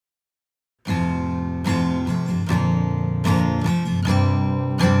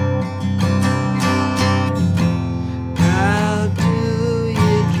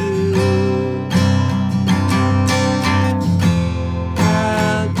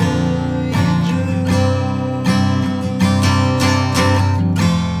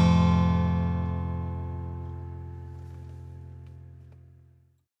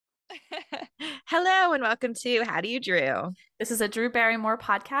Hello and welcome to How Do You Drew? This is a Drew Barrymore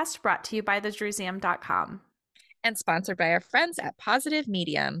podcast brought to you by thedrewsmuseum.com. And sponsored by our friends at Positive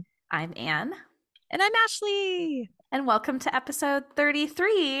Medium. I'm Anne. And I'm Ashley. And welcome to episode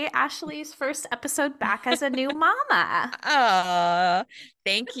 33, Ashley's first episode back as a new mama. Oh,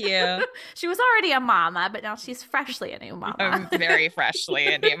 thank you. She was already a mama, but now she's freshly a new mama. I'm very freshly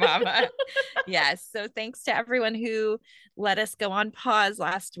a new mama. Yes. So thanks to everyone who let us go on pause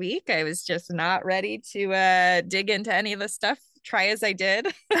last week. I was just not ready to dig into any of the stuff. Try as I did,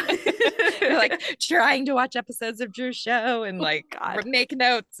 like trying to watch episodes of Drew's show and make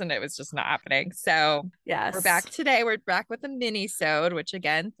notes, and it was just not happening. So yes, we're back today. We're back with a mini-sode, which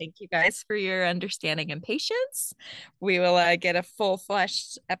again, thank you guys for your understanding and patience. We will get a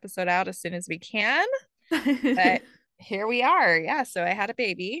full-fleshed episode out as soon as we can. But here we are. Yeah, so I had a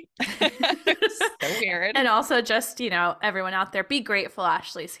baby. So weird. And also just, everyone out there, be grateful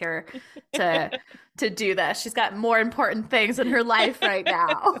Ashley's here to do this. She's got more important things in her life right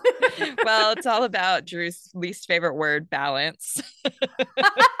now. Well, it's all about Drew's least favorite word, balance.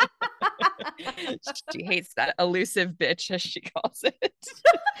 She hates that elusive bitch, as she calls it.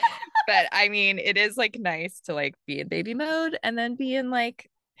 But I mean, it is nice to be in baby mode and then be in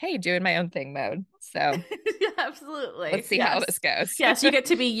hey, doing my own thing mode. So yeah, absolutely. Let's see how this goes. Yes, you get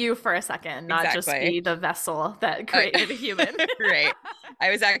to be you for a second, not just be the vessel that created a human. Right.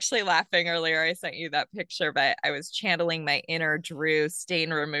 I was actually laughing earlier. I sent you that picture, but I was channeling my inner Drew stain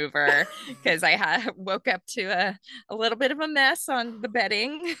remover because I woke up to a little bit of a mess on the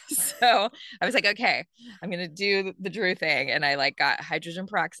bedding. So I was like, okay, I'm going to do the Drew thing. And I got hydrogen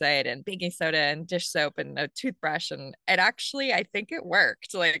peroxide and baking soda and dish soap and a toothbrush. And it actually, I think it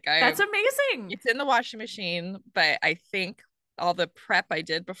worked. That's amazing. It's in the washing machine, but I think all the prep I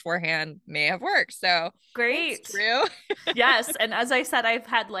did beforehand may have worked. So great. True. Yes. And as I said, I've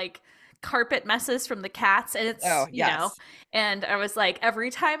had carpet messes from the cats, and it's and I was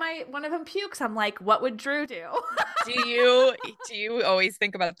every time one of them pukes, I'm like, what would Drew do? do you always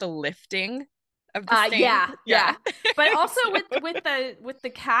think about the lifting of the stain? Yeah. But also with the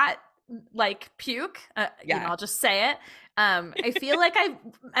cat puke, I'll just say it. I feel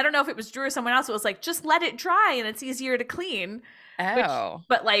I don't know if it was Drew or someone else. It was just let it dry and it's easier to clean. Oh,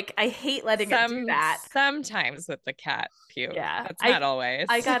 but I hate letting it do that. Sometimes with the cat puke. Yeah, that's not always.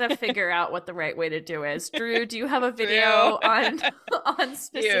 I gotta figure out what the right way to do is. Drew, do you have a video on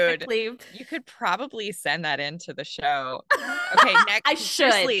specifically? Dude, you could probably send that into the show. Okay, I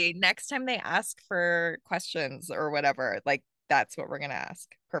should. Seriously, next time they ask for questions or whatever, that's what we're gonna ask.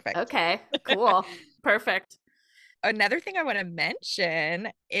 Perfect. Okay, cool. Perfect. Another thing I want to mention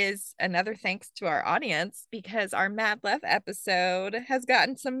is another thanks to our audience, because our Mad Love episode has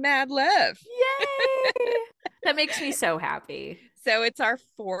gotten some mad love. Yay! That makes me so happy. So it's our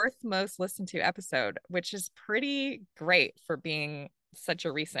fourth most listened to episode, which is pretty great for being such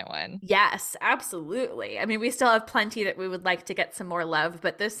a recent one. Yes, absolutely. I mean, we still have plenty that we would like to get some more love,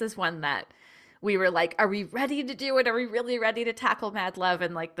 but this is one that we were are we ready to do it? Are we really ready to tackle Mad Love?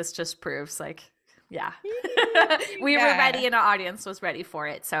 And this just proves yeah. We were ready and our audience was ready for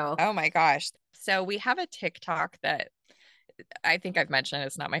it. So, oh my gosh. So we have a TikTok that I think I've mentioned.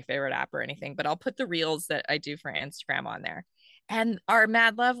 It's not my favorite app or anything, but I'll put the reels that I do for Instagram on there. And our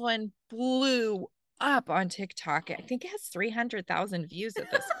Mad Love one blew up on TikTok. I think it has 300,000 views at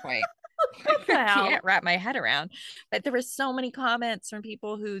this point. I can't wrap my head around, but there were so many comments from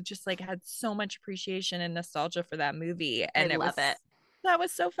people who just had so much appreciation and nostalgia for that movie. And I love it. That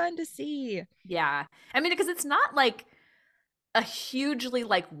was so fun to see. Yeah. I mean, because it's not a hugely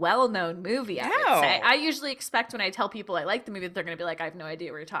well-known movie, I would say. I usually expect when I tell people I like the movie that they're going to be I have no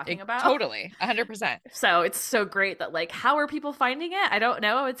idea what you're talking about. Totally. 100%. So it's so great that how are people finding it? I don't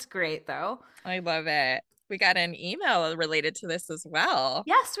know. It's great though. I love it. We got an email related to this as well.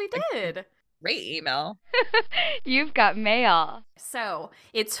 Yes, we did. Great email. You've got mail. So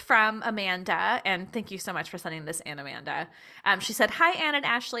it's from Amanda, and thank you so much for sending this in, Amanda. She said, "Hi, Anne and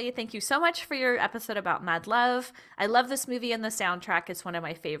Ashley. Thank you so much for your episode about Mad Love. I love this movie, and the soundtrack is one of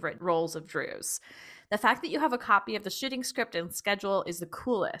my favorite roles of Drew's. The fact that you have a copy of the shooting script and schedule is the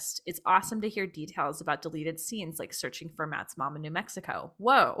coolest. It's awesome to hear details about deleted scenes like searching for Matt's mom in New Mexico.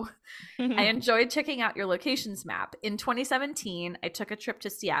 Whoa. I enjoyed checking out your locations map. In 2017, I took a trip to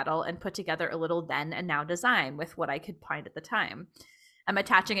Seattle and put together a little then and now design with what I could find at the time. I'm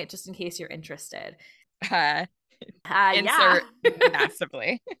attaching it just in case you're interested." Insert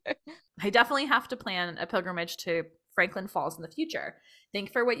massively. "I definitely have to plan a pilgrimage to Franklin Falls in the future.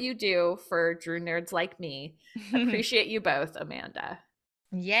 Think for what you do for Drew nerds like me. Appreciate you both, Amanda."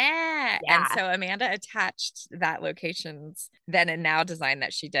 Yeah. And so Amanda attached that location's then and now design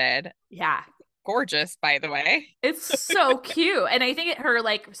that she did. Yeah. gorgeous, by the way. It's so cute. And I think her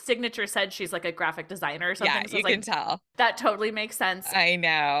like signature said she's like a graphic designer or something. Yeah, So you it's like, can tell. that totally makes sense. I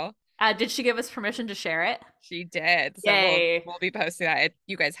know. Did she give us permission to share it? She did. So Yay. we'll be posting that.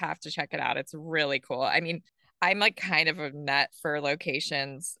 You guys have to check it out. It's really cool. I mean, I'm like kind of a nut for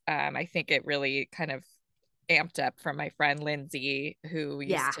locations. I think it really kind of amped up from my friend Lindsay, who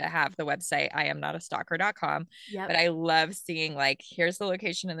used to have the website IamNotAstalker.com. Yep. But I love seeing like, here's the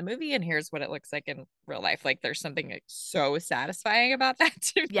location in the movie and here's what it looks like in real life. Like there's something so satisfying about that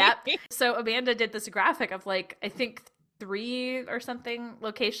to Yep. me. So Amanda did this graphic of like, I think 3 or something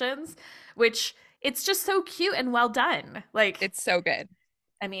locations, which it's just so cute and well done. Like, it's so good.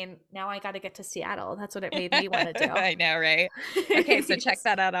 I mean, now I got to get to Seattle. That's what it made me want to do. I know, right? Okay, so check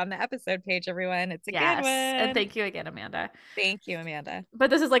that out on the episode page, everyone. It's a good one. And thank you again, Amanda. Thank you, Amanda.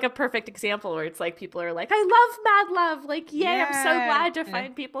 But this is like a perfect example where it's like people are like, I love Mad Love. Like, yay, I'm so glad to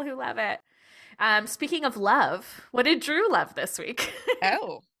find people who love it. Speaking of love, what did Drew love this week?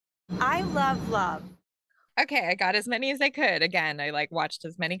 Oh. I love. Okay, I got as many as I could. Again, I like watched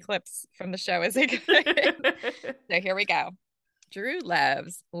as many clips from the show as I could. So here we go. Drew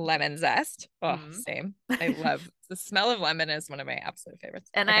loves lemon zest. Oh, same. I love the smell of lemon is one of my absolute favorites.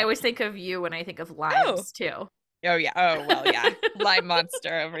 And I always think of you when I think of limes too. Oh yeah. Oh well, yeah. Lime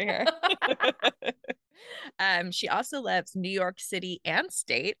monster over here. She also loves New York City and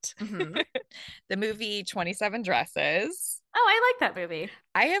State. The movie 27 Dresses. Oh, I like that movie.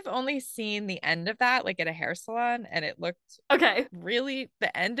 I have only seen the end of that, like at a hair salon, and it looked really.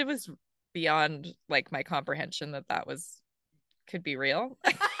 The end, it was beyond like my comprehension that could be real.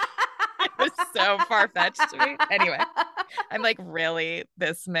 It was so far-fetched to me. Anyway, I'm like, really?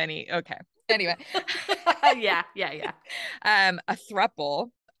 This many? Okay. Anyway. Yeah. A throuple.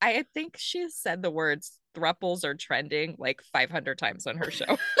 I think she has said the words thruples are trending like 500 times on her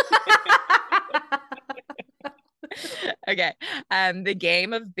show. Okay. The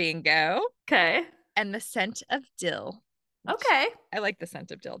game of bingo. Okay. And the scent of dill. Okay. I like the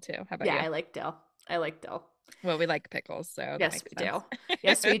scent of dill too. How about you? Yeah, I like dill. Well, we like pickles, so yes, we do.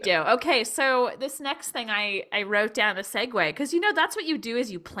 Yes, we do. Okay, so this next thing I wrote down a segue because that's what you do is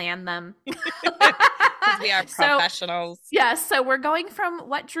you plan them. Because we are professionals. Yes, so we're going from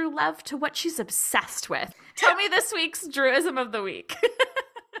what Drew loved to what she's obsessed with. Tell me this week's Drewism of the week.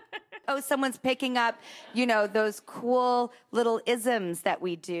 Someone's picking up, those cool little isms that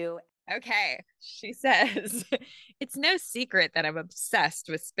we do. Okay, she says, it's no secret that I'm obsessed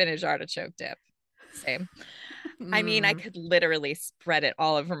with spinach artichoke dip. Same. I mean, I could literally spread it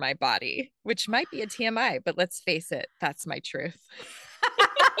all over my body, which might be a TMI, but let's face it, that's my truth.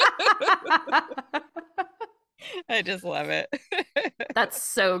 I just love it. That's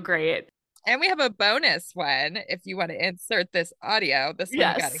so great. And we have a bonus one if you want to insert this audio. This one you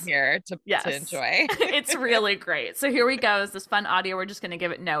got to hear to enjoy. It's really great. So here we go. It's this fun audio. We're just going to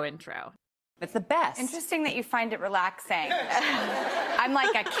give it no intro. It's the best. Interesting that you find it relaxing. I'm like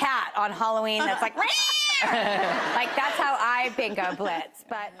a cat on Halloween that's like, like that's how I bingo blitz.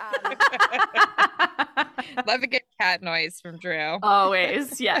 But love a good cat noise from Drew.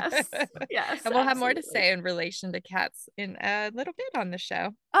 Always, yes, yes. And we'll have more to say in relation to cats in a little bit on the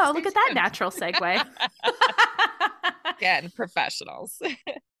show. Oh, look at that natural segue. Again, professionals.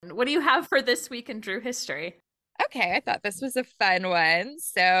 What do you have for this week in Drew history? Okay, I thought this was a fun one.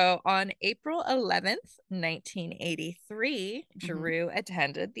 So on April 11th, 1983, Drew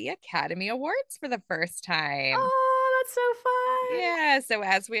attended the Academy Awards for the first time. Oh, that's so fun. Yeah, so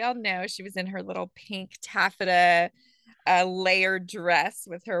as we all know, she was in her little pink taffeta layered dress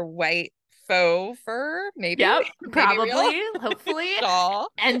with her white faux fur, maybe. Yep, maybe probably, hopefully. Shawl.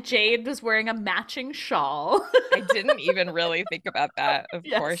 And Jade was wearing a matching shawl. I didn't even really think about that. Of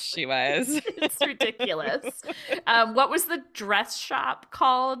course she was. It's ridiculous. What was the dress shop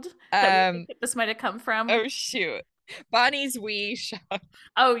called that this might have come from? Oh, shoot. Bonnie's Wee Shop.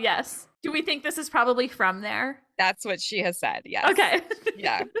 Oh, yes. Do we think this is probably from there? That's what she has said, yes. Okay.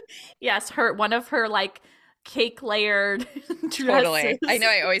 Yeah. Yes, one of her like cake layered dresses. Totally. I know,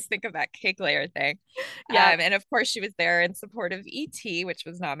 I always think of that cake layer thing. Yeah. And of course she was there in support of E.T., which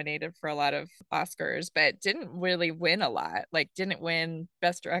was nominated for a lot of Oscars, but didn't really win a lot. Like didn't win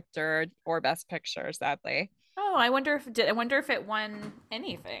Best Director or Best Picture, sadly. Oh, I wonder if it won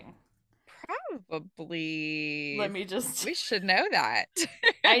anything. Probably. We should know that.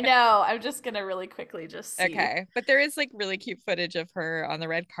 I know. I'm just gonna really quickly just see. Okay, but there is like really cute footage of her on the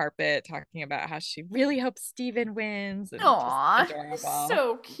red carpet talking about how she really hopes Steven wins. Aww,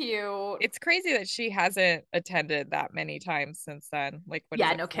 so cute. It's crazy that she hasn't attended that many times since then. Like, what?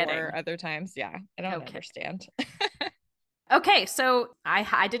 Yeah, no kidding. Other times, yeah, I don't understand. Okay, so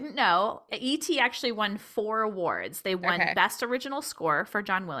I didn't know. E.T. actually won 4 awards. They won Best Original Score for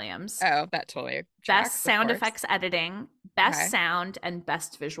John Williams. Oh, that totally tracks, Best Sound Effects Editing, Best Sound, and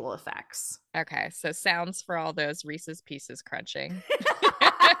Best Visual Effects. Okay, so sounds for all those Reese's Pieces crunching.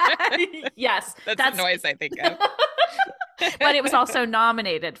 Yes. That's the noise I think of. But it was also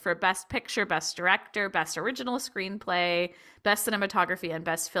nominated for Best Picture, Best Director, Best Original Screenplay, Best Cinematography, and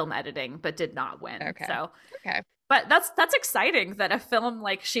Best Film Editing, but did not win. Okay. But that's exciting that a film,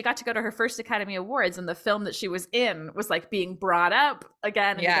 like, she got to go to her first Academy Awards, and the film that she was in was like being brought up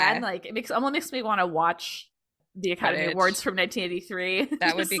again and again. Like, it almost makes me want to watch the Academy Awards from 1983.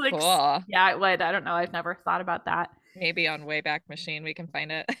 That would be cool. Yeah, it would. I don't know. I've never thought about that. Maybe on Wayback Machine we can find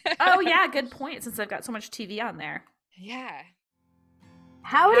it. Oh yeah, good point. Since I've got so much TV on there. Yeah.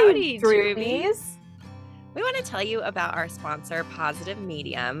 Howdy, Drewbies. We want to tell you about our sponsor, Positive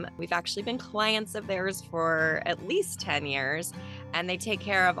Medium. We've actually been clients of theirs for at least 10 years, and they take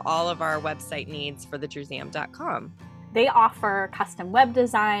care of all of our website needs for thedrewsmuseum.com. They offer custom web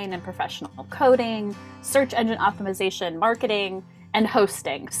design and professional coding, search engine optimization, marketing, and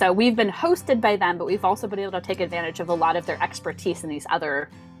hosting. So we've been hosted by them, but we've also been able to take advantage of a lot of their expertise in these other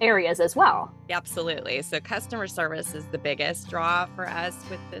areas as well. Absolutely. So customer service is the biggest draw for us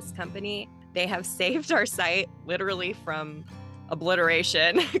with this company. They have saved our site literally from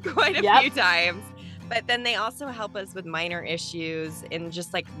obliteration quite a few times. But then they also help us with minor issues in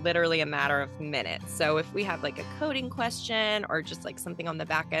just like literally a matter of minutes. So if we have like a coding question or just like something on the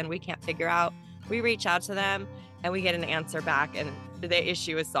back end we can't figure out, we reach out to them and we get an answer back, and the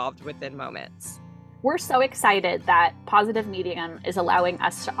issue is solved within moments. We're so excited that Positive Medium is allowing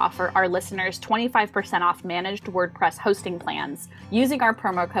us to offer our listeners 25% off managed WordPress hosting plans using our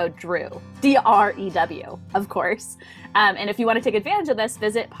promo code DREW, D-R-E-W, of course. And if you want to take advantage of this,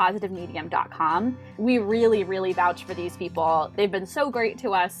 visit positivemedium.com. We really, really vouch for these people. They've been so great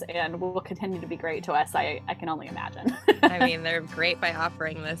to us and will continue to be great to us. I can only imagine. I mean, they're great by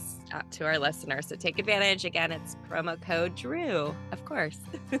offering this to our listeners. So take advantage. Again, it's promo code DREW, of course.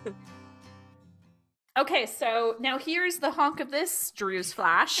 Okay, so now here's the honk of this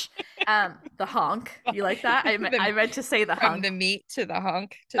Drewsflash. The honk. You like that? I meant to say the honk. From the meat to the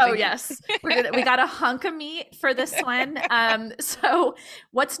honk. Yes. We got a hunk of meat for this one. So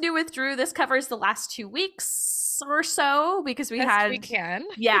what's new with Drew? This covers the last 2 weeks or so because we can.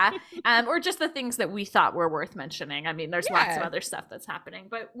 Yeah. Or just the things that we thought were worth mentioning. I mean, there's lots of other stuff that's happening,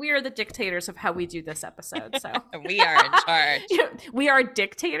 but we are the dictators of how we do this episode. So we are in charge. We are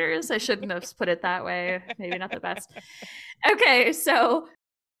dictators. I shouldn't have put it that way. Maybe not the best. Okay, so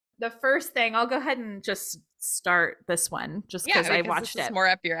the first thing, I'll go ahead and just start this one just because I watched it. It's more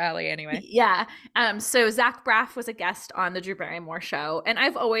up your alley anyway. Yeah. So Zach Braff was a guest on the Drew Barrymore show, and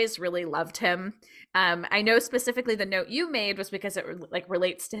I've always really loved him. I know specifically the note you made was because it like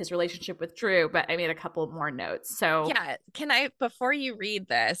relates to his relationship with Drew, but I made a couple more notes. So yeah, can I, before you read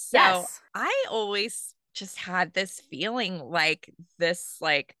this? Yes. So I always just had this feeling like this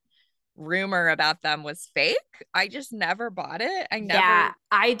like rumor about them was fake. I just never bought it.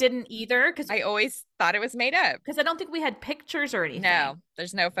 I didn't either because I always thought it was made up because I don't think we had pictures or anything. No,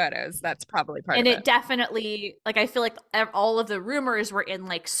 there's no photos. That's probably part of it. And it definitely, like, I feel like all of the rumors were in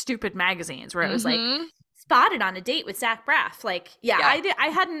like stupid magazines where it was like spotted on a date with Zach Braff. Like,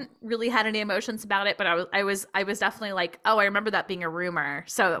 I hadn't really had any emotions about it, but I was definitely like, oh, I remember that being a rumor.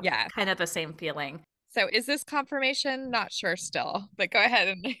 So yeah, kind of the same feeling. So is this confirmation? Not sure still, but go ahead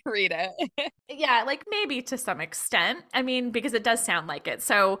and read it. Yeah, like maybe to some extent. I mean, because it does sound like it.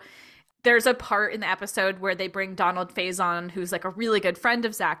 So there's a part in the episode where they bring Donald Faison, who's like a really good friend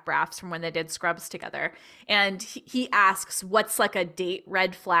of Zach Braff's from when they did Scrubs together. And he asks, what's like a date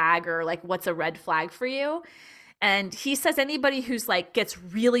red flag, or like, what's a red flag for you? And he says anybody who's like gets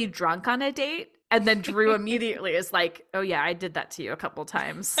really drunk on a date. And then Drew immediately is like, oh yeah, I did that to you a couple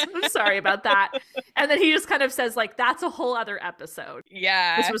times. I'm sorry about that. And then he just kind of says like, that's a whole other episode.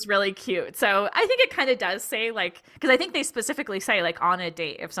 Yeah. This was really cute. So I think it kind of does say like, because I think they specifically say like on a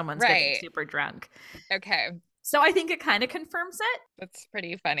date if someone's getting super drunk. Okay. So I think it kind of confirms it. That's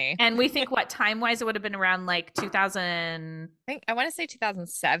pretty funny. And we think what time-wise it would have been around like 2000. I want to say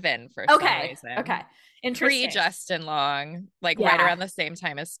 2007 for some reason. Okay. Interesting. Pre-Justin Long, like right around the same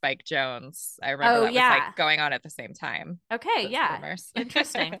time as Spike Jones. I remember that was like going on at the same time. Okay,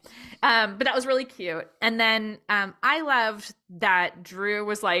 interesting. But that was really cute. And then I loved that Drew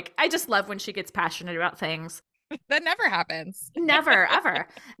was like, I just love when she gets passionate about things. That never happens. Never, ever.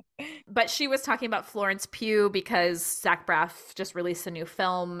 But she was talking about Florence Pugh because Zach Braff just released a new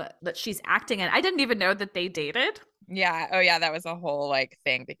film that she's acting in. I didn't even know that they dated. Yeah. Oh yeah, that was a whole like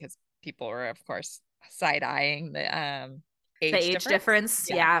thing because people were, of course, side-eyeing the age difference.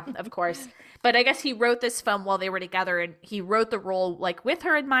 Yeah, of course. But I guess he wrote this film while they were together, and he wrote the role like with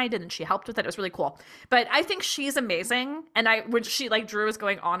her in mind, and she helped with it. It was really cool. But I think she's amazing. And when she like Drew was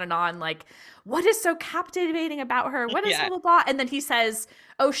going on and on, like, what is so captivating about her? What is blah, blah, blah? And then he says,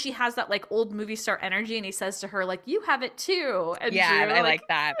 oh, she has that like old movie star energy. And he says to her, like, you have it too. And Drew, I like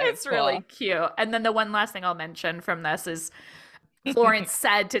that. It's cool. Really cute. And then the one last thing I'll mention from this is Florence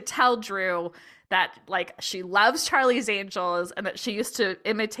said to tell Drew that like she loves Charlie's Angels and that she used to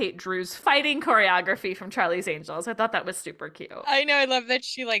imitate Drew's fighting choreography from Charlie's Angels. I thought that was super cute. I know. I love that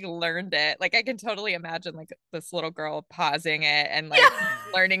she like learned it. Like I can totally imagine like this little girl pausing it and like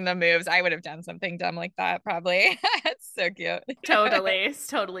learning the moves. I would have done something dumb like that probably. It's so cute. Totally. It's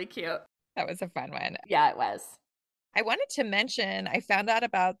totally cute. That was a fun one. Yeah, it was. I wanted to mention, I found out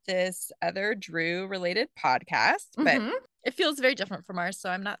about this other Drew related podcast, but it feels very different from ours, so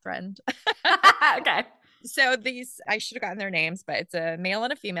I'm not threatened. Okay. So I should have gotten their names, but it's a male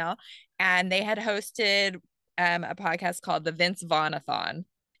and a female, and they had hosted a podcast called the Vince Vaughn-a-thon.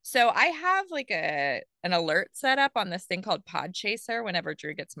 So I have like an alert set up on this thing called Podchaser whenever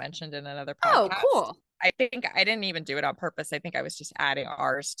Drew gets mentioned in another podcast. Oh, cool. I think I didn't even do it on purpose. I think I was just adding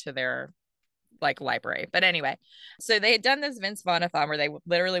ours to their like library. But anyway, so they had done this Vince Vaughn-a-thon where they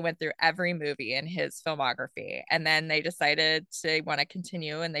literally went through every movie in his filmography. And then they decided to want to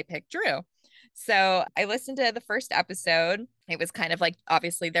continue and they picked Drew. So I listened to the first episode. It was kind of like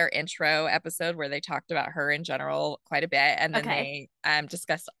obviously their intro episode where they talked about her in general quite a bit. And then they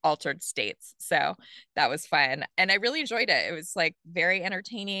discussed altered states. So that was fun. And I really enjoyed it. It was like very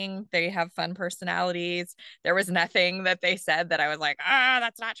entertaining. They have fun personalities. There was nothing that they said that I was like,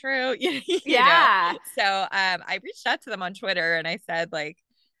 that's not true. you know? So I reached out to them on Twitter and I said like,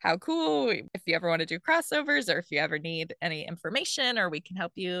 how cool. If you ever want to do crossovers or if you ever need any information or we can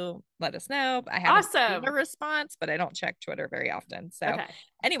help you, let us know. I haven't seen a response, but I don't check Twitter very often. So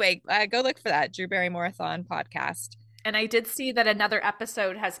anyway, go look for that Drew Barrymore-a-thon podcast. And I did see that another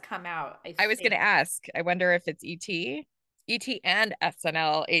episode has come out. I was going to ask, I wonder if it's ET and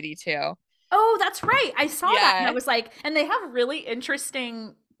SNL 82. Oh, that's right. I saw that and I was like, and they have really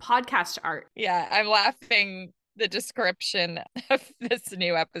interesting podcast art. Yeah, I'm laughing. The description of this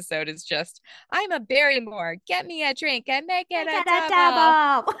new episode is just, I'm a Barrymore, get me a drink and make it a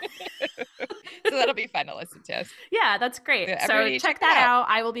double. So that'll be fun to listen to. Yeah, that's great. So check that out.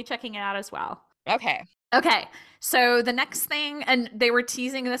 I will be checking it out as well. Okay. So the next thing, and they were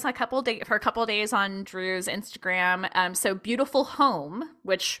teasing this for a couple of days on Drew's Instagram. So Beautiful Home,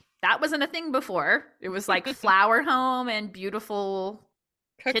 which that wasn't a thing before. It was like Flower Home and Beautiful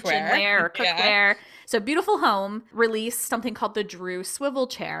kitchenware or cookware. So Beautiful Home released something called the Drew Swivel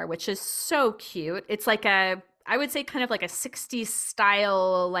Chair, which is so cute. It's like I would say kind of like a 60s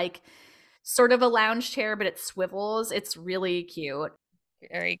style, like sort of a lounge chair, but it swivels. It's really cute.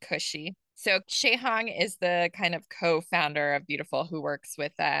 Very cushy. So Shea Hong is the kind of co-founder of Beautiful who works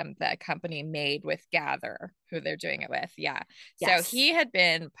with the company Made with Gather, who they're doing it with. Yeah. Yes. So he had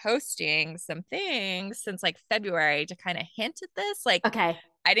been posting some things since like February to kind of hint at this. Like,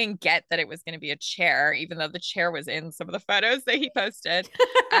 I didn't get that it was going to be a chair, even though the chair was in some of the photos that he posted.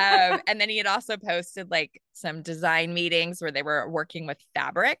 And then he had also posted like some design meetings where they were working with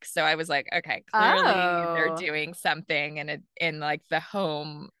fabric. So I was like, okay, clearly they're doing something in like the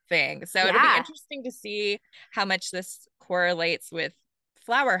home thing. So it'll be interesting to see how much this correlates with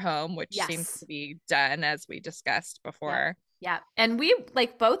Flower Home, which seems to be done as we discussed before. Yeah. And we,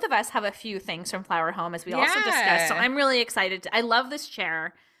 like, both of us have a few things from Flower Home, as we also discussed. So I'm really excited. I love this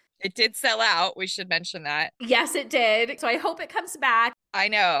chair. It did sell out. We should mention that. Yes, it did. So I hope it comes back. I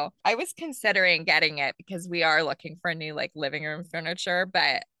know. I was considering getting it because we are looking for new, like, living room furniture,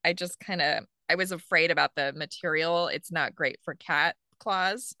 but I was afraid about the material. It's not great for cat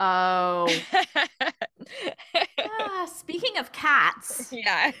claws. Oh. Speaking of cats.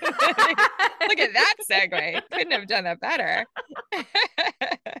 Yeah. Look at that segue. Couldn't have done that better.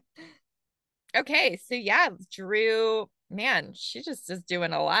 Okay. So yeah, Drew, man, she just is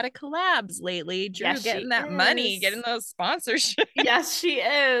doing a lot of collabs lately. Drew getting that money, getting those sponsorships. Yes, she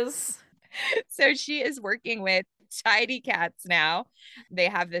is. So she is working with Tidy Cats now. They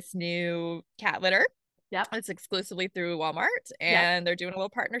have this new cat litter. Yep. It's exclusively through Walmart and they're doing a little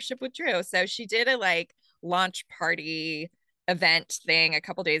partnership with Drew. So she did a like launch party event thing a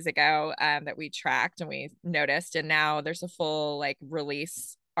couple days ago that we tracked and we noticed. And now there's a full like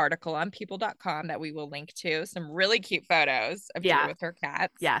release article on people.com that we will link to. Some really cute photos of Drew with her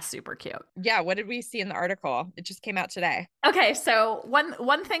cats. Yeah, super cute. Yeah. What did we see in the article? It just came out today. Okay. So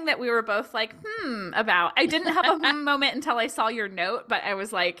one thing that we were both like, about, I didn't have a moment until I saw your note, but I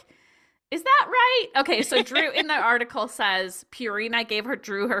was like, Is that right? Okay, so Drew in the article says Purina gave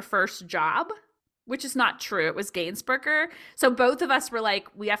Drew her first job, which is not true. It was Gainsberger. So both of us were like,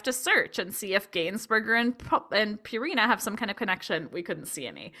 we have to search and see if Gainsberger and Purina have some kind of connection. We couldn't see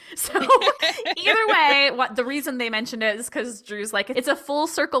any. So either way, the reason they mentioned it is because Drew's like, it's a full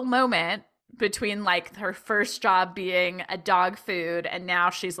circle moment between like her first job being a dog food and now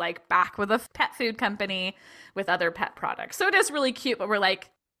she's like back with a pet food company with other pet products. So it is really cute, but we're like,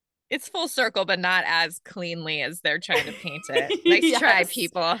 it's full circle, but not as cleanly as they're trying to paint it. Nice try,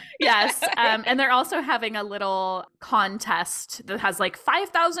 people. Yes. And they're also having a little contest that has like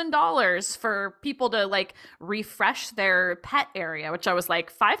 $5,000 for people to like refresh their pet area, which I was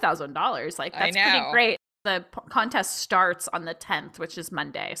like, $5,000? Like, that's pretty great. The contest starts on the 10th, which is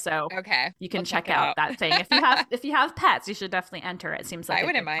Monday. So you can check out that thing. If you have pets, you should definitely enter. It seems like I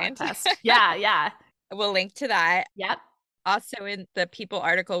wouldn't mind. Yeah. We'll link to that. Yep. Also in the People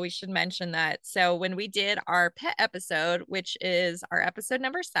article, we should mention that. So when we did our pet episode, which is our episode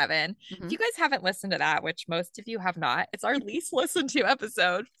number 7, if you guys haven't listened to that, which most of you have not, it's our least listened to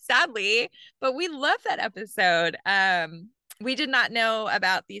episode, sadly, but we love that episode. We did not know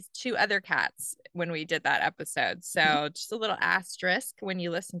about these 2 other cats when we did that episode. So just a little asterisk when you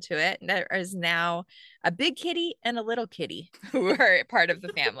listen to it. There is now a big kitty and a little kitty who are part of the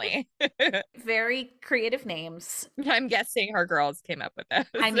family. Very creative names. I'm guessing her girls came up with those.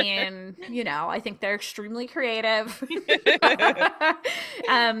 I mean, I think they're extremely creative.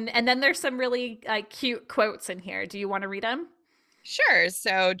 And then there's some really cute quotes in here. Do you want to read them? Sure.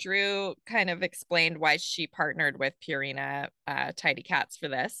 So Drew kind of explained why she partnered with Purina Tidy Cats for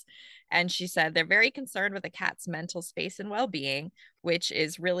this. And she said they're very concerned with the cat's mental space and well-being, which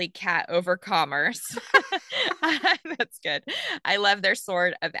is really cat over commerce. That's good. I love their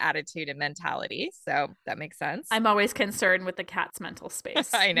sort of attitude and mentality. So that makes sense. I'm always concerned with the cat's mental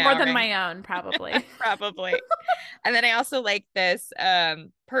space. I know. More than my own, probably. Probably. And then I also like this.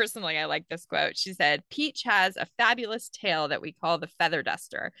 Personally, I like this quote. She said, Peach has a fabulous tail that we call the feather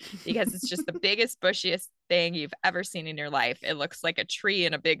duster because it's just the biggest, bushiest thing you've ever seen in your life. It looks like a tree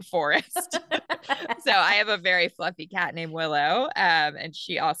in a big forest. So I have a very fluffy cat named Willow, and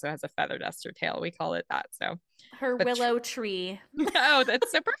she also has a feather duster tail. We call it that. So her willow tree. Oh,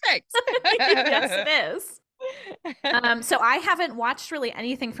 that's so perfect. Yes, it is. So I haven't watched really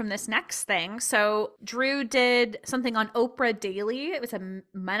anything from this next thing. So Drew did something on Oprah Daily. It was a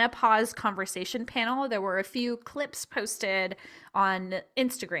menopause conversation panel. There were a few clips posted on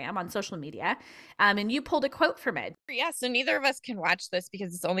Instagram, on social media. And you pulled a quote from it. Yeah, so neither of us can watch this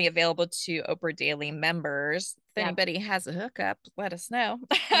because it's only available to Oprah Daily members. If anybody has a hookup, let us know.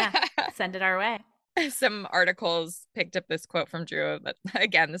 Send it our way. Some articles picked up this quote from Drew, but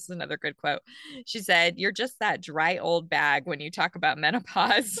again, this is another good quote. She said, "You're just that dry old bag when you talk about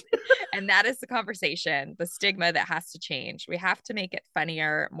menopause." And that is the conversation, the stigma that has to change. We have to make it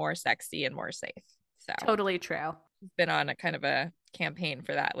funnier, more sexy, and more safe. So totally true. Been on a kind of a campaign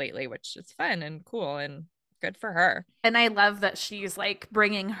for that lately, which is fun and cool and good for her. And I love that she's like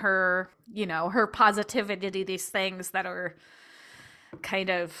bringing her, her positivity, these things that are kind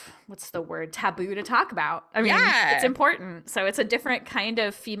of, what's the word, taboo to talk about. I mean, it's important. So it's a different kind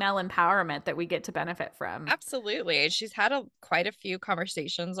of female empowerment that we get to benefit from. Absolutely. She's had quite a few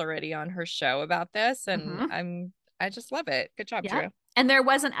conversations already on her show about this, and I just love it. Good job, Drew. And there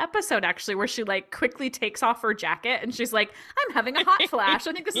was an episode actually where she like quickly takes off her jacket and she's like, I'm having a hot flash.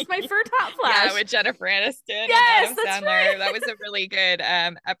 I think this is my first hot flash. Yeah, with Jennifer Aniston. Yes, and that's Sandler. right. That was a really good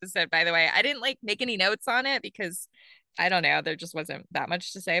episode, by the way. I didn't make any notes on it because I don't know, there just wasn't that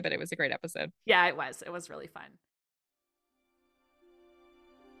much to say, but it was a great episode. Yeah, it was. It was really fun.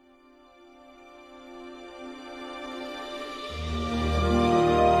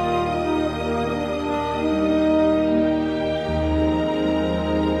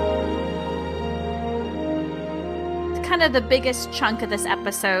 Kind of the biggest chunk of this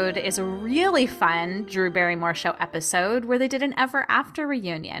episode is a really fun Drew Barrymore show episode where they did an ever after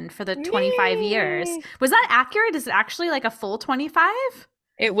reunion for the 25 years. Was that accurate? Is it actually like a full 25?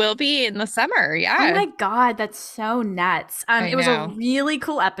 It will be in the summer. Yeah. Oh my God, that's so nuts. It was a really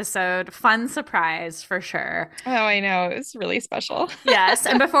cool episode. Fun surprise for sure. Oh, I know. It was really special. Yes.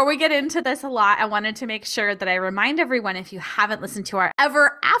 And before we get into this a lot, I wanted to make sure that I remind everyone, if you haven't listened to our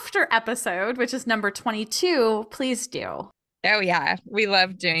Ever After episode, which is number 22, please do. Oh, yeah. We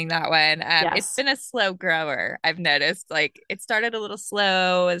love doing that one. It's been a slow grower. I've noticed it started a little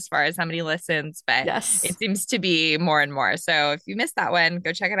slow as far as how many listens, but it seems to be more and more. So if you missed that one,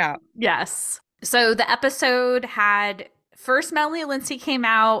 go check it out. Yes. So the episode had first Melanie Lindsay came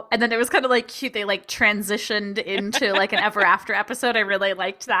out, and then it was kind of like cute. They like transitioned into like an Ever After episode. I really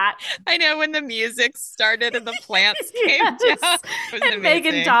liked that. I know when the music started and the plants came down. And amazing.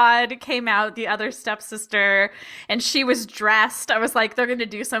 Megan Dodd came out, the other stepsister, and she was dressed. I was like, they're going to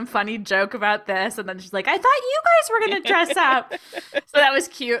do some funny joke about this. And then she's like, I thought you guys were going to dress up. So that was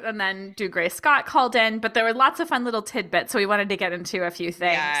cute. And then Grace Scott called in, but there were lots of fun little tidbits. So we wanted to get into a few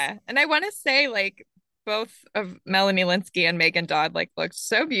things. Yeah. And I want to say, like, both of Melanie Linsky and Megan Dodd like looked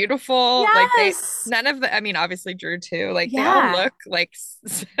so beautiful. Yes. Like none of the, I mean, obviously Drew too. Like they all look like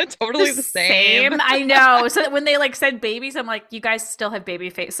totally the same. I know. So when they like said babies, I'm like, you guys still have baby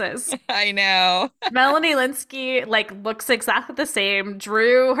faces. I know. Melanie Linsky like looks exactly the same.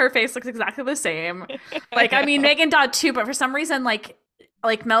 Drew, her face looks exactly the same. Like, I mean, Megan Dodd too, but for some reason, like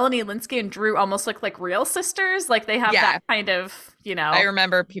Melanie Linsky and Drew almost look like real sisters. Like they have that kind of, you know. I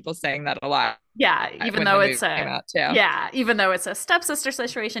remember people saying that a lot. Yeah, even though it's even though it's a stepsister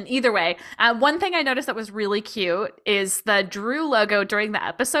situation. Either way, one thing I noticed that was really cute is the Drew logo during the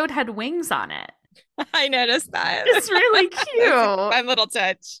episode had wings on it. I noticed that. It's really cute. Fun little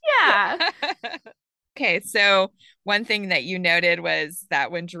touch. Yeah. Okay, so one thing that you noted was that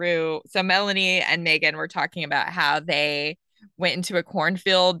when Melanie and Megan were talking about how they went into a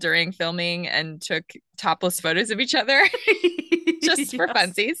cornfield during filming and took topless photos of each other just for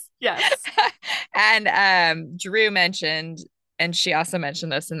funsies. Yes. And Drew mentioned, and she also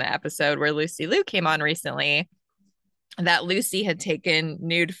mentioned this in the episode where Lucy Liu came on recently, that Lucy had taken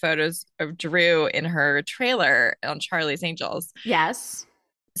nude photos of Drew in her trailer on Charlie's Angels. Yes.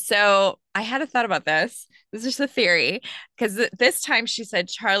 So I had a thought about this. This is a theory, because this time she said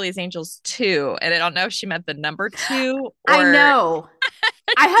Charlie's Angels 2, and I don't know if she meant the number 2. Or... I know.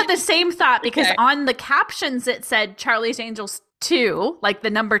 I had the same thought because on the captions it said Charlie's Angels 2, like the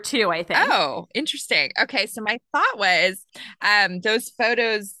number 2, I think. Oh, interesting. Okay, so my thought was those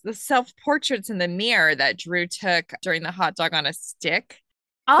photos, the self-portraits in the mirror that Drew took during the hot dog on a stick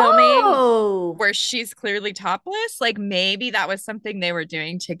filming, where she's clearly topless, like maybe that was something they were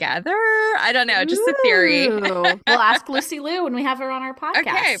doing together. I don't know, just a theory. We'll ask Lucy Liu when we have her on our podcast.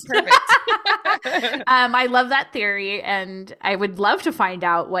 Okay, perfect. I love that theory, and I would love to find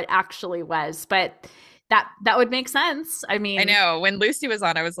out what actually was, but that would make sense. I mean, I know when Lucy was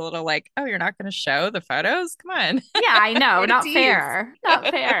on, I was a little like, oh, you're not going to show the photos? Come on. Yeah, I know. Not fair. Not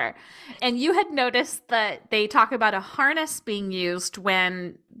fair. And you had noticed that they talk about a harness being used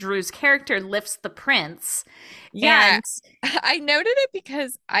when Drew's character lifts the prince. Yeah. And I noted it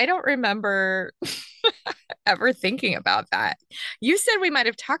because I don't remember ever thinking about that. You said we might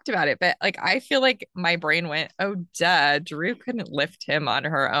have talked about it, but like I feel like my brain went, oh duh, Drew couldn't lift him on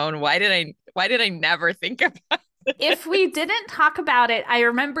her own. Why did I never think about it? If we didn't talk about it, I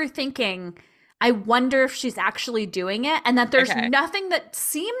remember thinking, I wonder if she's actually doing it, and that there's nothing that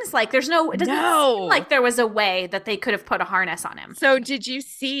seems like it doesn't seem like there was a way that they could have put a harness on him. So did you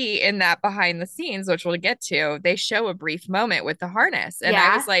see in that behind the scenes, which we'll get to, they show a brief moment with the harness, and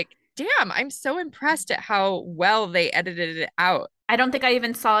I was like, damn, I'm so impressed at how well they edited it out. I don't think I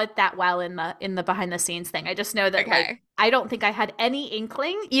even saw it that well in the behind the scenes thing. I just know that like I don't think I had any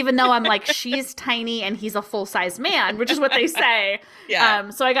inkling, even though I'm like, she's tiny and he's a full-size man, which is what they say. Yeah.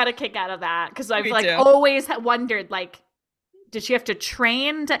 So I got a kick out of that because I've always wondered, like, did she have to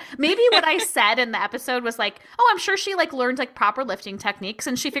train to maybe what I said in the episode was like, oh, I'm sure she like learned like proper lifting techniques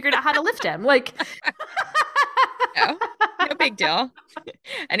and she figured out how to lift him. Like no big deal.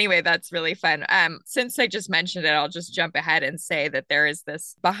 Anyway, that's really fun. Since I just mentioned it, I'll just jump ahead and say that there is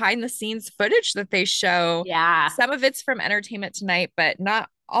this behind the scenes footage that they show. Yeah. Some of it's from Entertainment Tonight, but not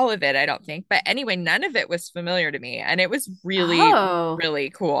all of it, I don't think. But anyway, none of it was familiar to me. And it was really, really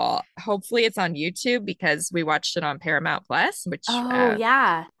cool. Hopefully it's on YouTube because we watched it on Paramount Plus, which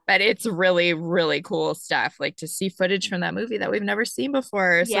but it's really, really cool stuff. Like to see footage from that movie that we've never seen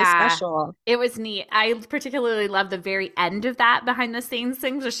before. So special. It was neat. I particularly love the very end of that behind the scenes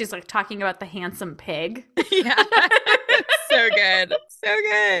things where she's like talking about the handsome pig. Yeah. So good. So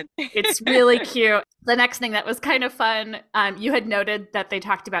good. It's really cute. The next thing that was kind of fun, you had noted that they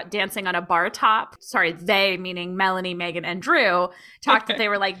talked about dancing on a bar top. Sorry, they, meaning Melanie, Megan, and Drew, talked that they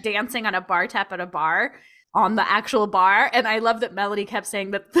were like dancing on a bar top at a bar. On the actual bar. And I love that Melody kept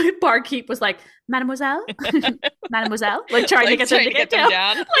saying that the barkeep was like, Mademoiselle, Mademoiselle, like trying to get them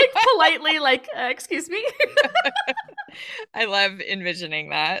down. Like politely, like, excuse me. I love envisioning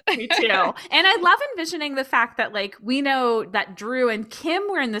that. Me too. And I love envisioning the fact that like we know that Drew and Kim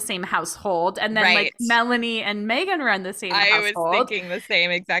were in the same household, and then like Melanie and Megan were in the same household. I was thinking the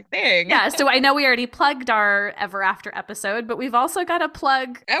same exact thing. Yeah. So I know we already plugged our Ever After episode, but we've also got to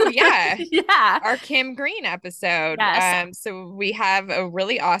plug. Oh yeah. Yeah. Our Kim Green Halloween episode. Yes. So we have a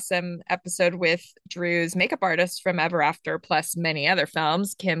really awesome episode with Drew's makeup artist from Ever After, plus many other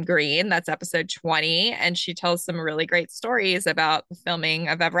films, Kim Green. That's episode 20. And she tells some really great stories about the filming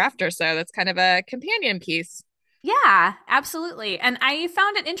of Ever After. So that's kind of a companion piece. Yeah, absolutely. And I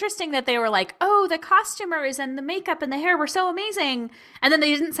found it interesting that they were like, oh, the costumers and the makeup and the hair were so amazing. And then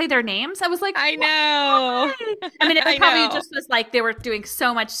they didn't say their names. I was like, I know. I mean, it I probably know. just was like they were doing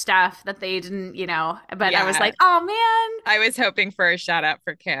so much stuff that they didn't, but I was Yeah. like, oh, man. I was hoping for a shout out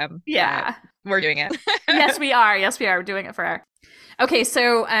for Kim. Yeah. We're doing it. Yes, we are. Yes, we are. We're doing it for her. Okay,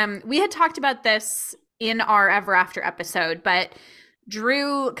 so we had talked about this in our Ever After episode, but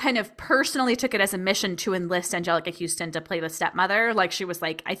Drew kind of personally took it as a mission to enlist Angelica Houston to play the stepmother. Like, she was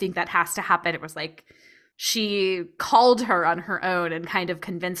like, I think that has to happen. It was like she called her on her own and kind of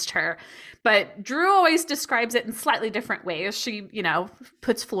convinced her. But Drew always describes it in slightly different ways. She,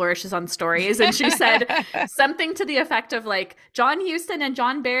 puts flourishes on stories. And she said something to the effect of like, John Huston and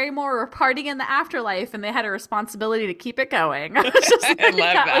John Barrymore were partying in the afterlife and they had a responsibility to keep it going. I love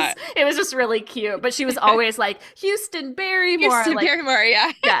that. It was just really cute. But she was always like, Houston Barrymore. Barrymore,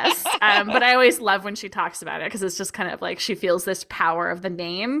 yeah. Yes. But I always love when she talks about it because it's just kind of like she feels this power of the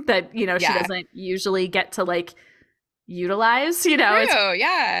name that, she doesn't usually get to like utilize, True,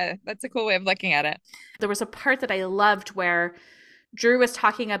 yeah. That's a cool way of looking at it. There was a part that I loved where Drew was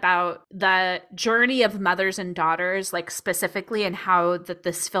talking about the journey of mothers and daughters, like specifically, and how that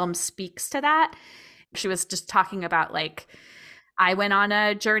this film speaks to that. She was just talking about like, I went on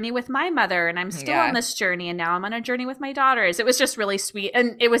a journey with my mother and I'm still on this journey, and now I'm on a journey with my daughters. It was just really sweet.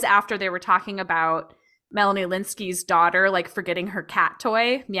 And it was after they were talking about Melanie Linsky's daughter, like forgetting her cat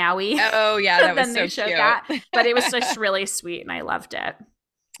toy, Meowie. Oh, yeah, that was so cute. That. But it was just really sweet and I loved it.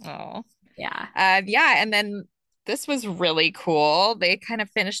 Oh. Yeah. And then this was really cool. They kind of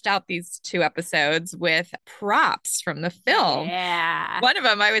finished out these 2 episodes with props from the film. Yeah. One of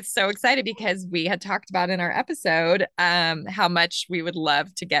them, I was so excited because we had talked about in our episode how much we would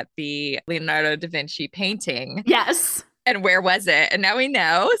love to get the Leonardo da Vinci painting. Yes. And where was it? And now we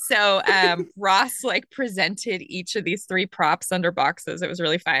know. So Ross like presented each of these 3 props under boxes. It was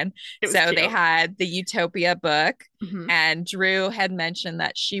really fun. So cute. They had the Utopia book, Mm-hmm. and Drew had mentioned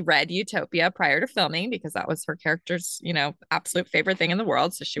that she read Utopia prior to filming because that was her character's, absolute favorite thing in the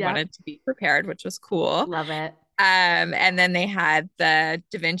world. So she wanted to be prepared, which was cool. Love it. And then they had the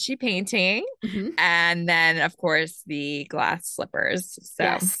Da Vinci painting, and then of course the glass slippers. So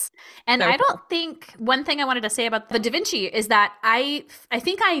yes. And I don't think one thing I wanted to say about the Da Vinci is that I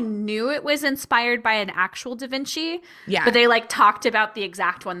think I knew it was inspired by an actual Da Vinci. Yeah. But they like talked about the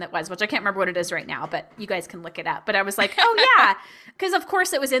exact one that was, which I can't remember what it is right now, but you guys can look it up. But I was like, oh yeah. Because of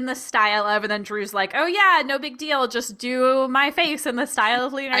course it was in the style of, and then Drew's like, oh yeah, no big deal. Just do my face in the style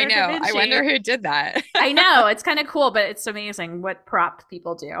of Leonardo da Vinci. I wonder who did that. I know. It's kind of cool, but it's amazing what prop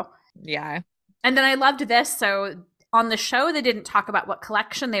people do. Yeah. And then I loved this. So on the show, they didn't talk about what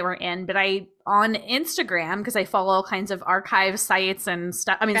collection they were in, but on Instagram, because I follow all kinds of archive sites and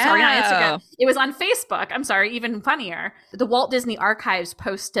stuff. I mean, sorry, not Instagram. It was on Facebook. I'm sorry, even funnier. The Walt Disney Archives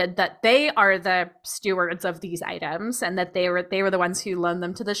posted that they are the stewards of these items and that they were the ones who loaned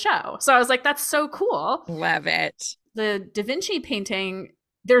them to the show. So I was like, that's so cool. Love it. The Da Vinci painting,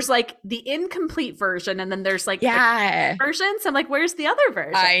 there's like the incomplete version and then there's like the version. So I'm like, where's the other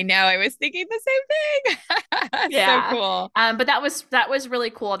version? I know. I was thinking the same thing. Yeah. So cool. But that was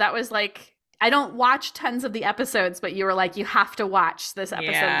really cool. That was like, I don't watch tons of the episodes, but you were like, you have to watch this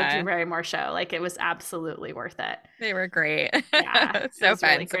episode of the Drew Barrymore show. Like, it was absolutely worth it. They were great. Yeah. So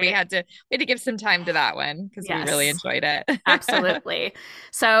fun. Really so we had to give some time to that one because we really enjoyed it. Absolutely.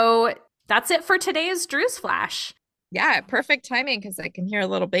 So that's it for today's Drewsflash. Yeah, perfect timing because I can hear a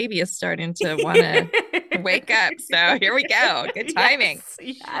little baby is starting to want to wake up. So here we go. Good timing.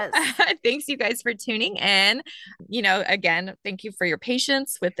 Yes. Thanks, you guys, for tuning in. Again, thank you for your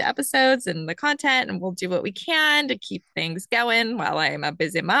patience with the episodes and the content, and we'll do what we can to keep things going while I'm a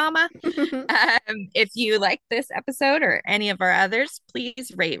busy mama. If you like this episode or any of our others, please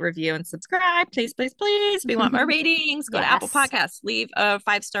rate, review, and subscribe. Please, please, please. We want more ratings. Go to Apple Podcasts. Leave a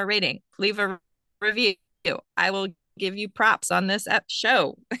 5-star rating. Leave a review. I will give you props on this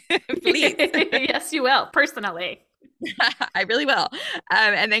show. Please. Yes, you will. Personally. I really will.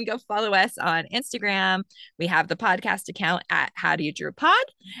 And then go follow us on Instagram. We have the podcast account at How Do You Drew Pod.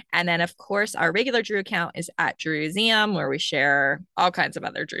 And then, of course, our regular Drew account is at Drewsium, where we share all kinds of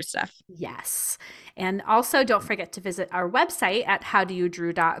other Drew stuff. Yes. And also don't forget to visit our website at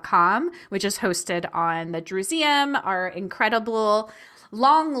howdoyoudrew.com, which is hosted on the Drewsium, our incredible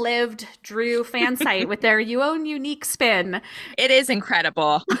long-lived Drew fan site with their own unique spin. It is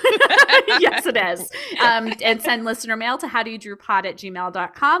incredible. Yes, it is. And send listener mail to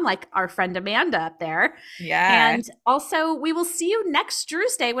howdoyoudrewpod@gmail.com, like our friend Amanda up there. Yeah. And also, we will see you next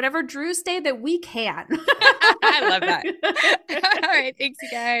Drew's Day, whatever Drew's Day that we can. I love that. All right. Thanks, you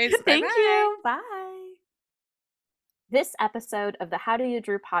guys. Thank Bye-bye. you. Bye. This episode of the How Do You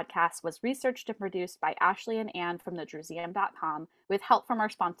Drew podcast was researched and produced by Ashley and Ann from thedrewseum.com with help from our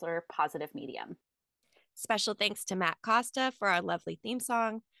sponsor, Positive Medium. Special thanks to Matt Costa for our lovely theme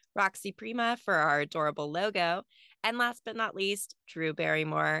song, Roxy Prima for our adorable logo, and last but not least, Drew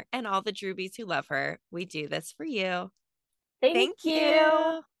Barrymore and all the Drewbies who love her. We do this for you. Thank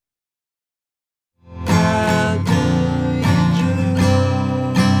you.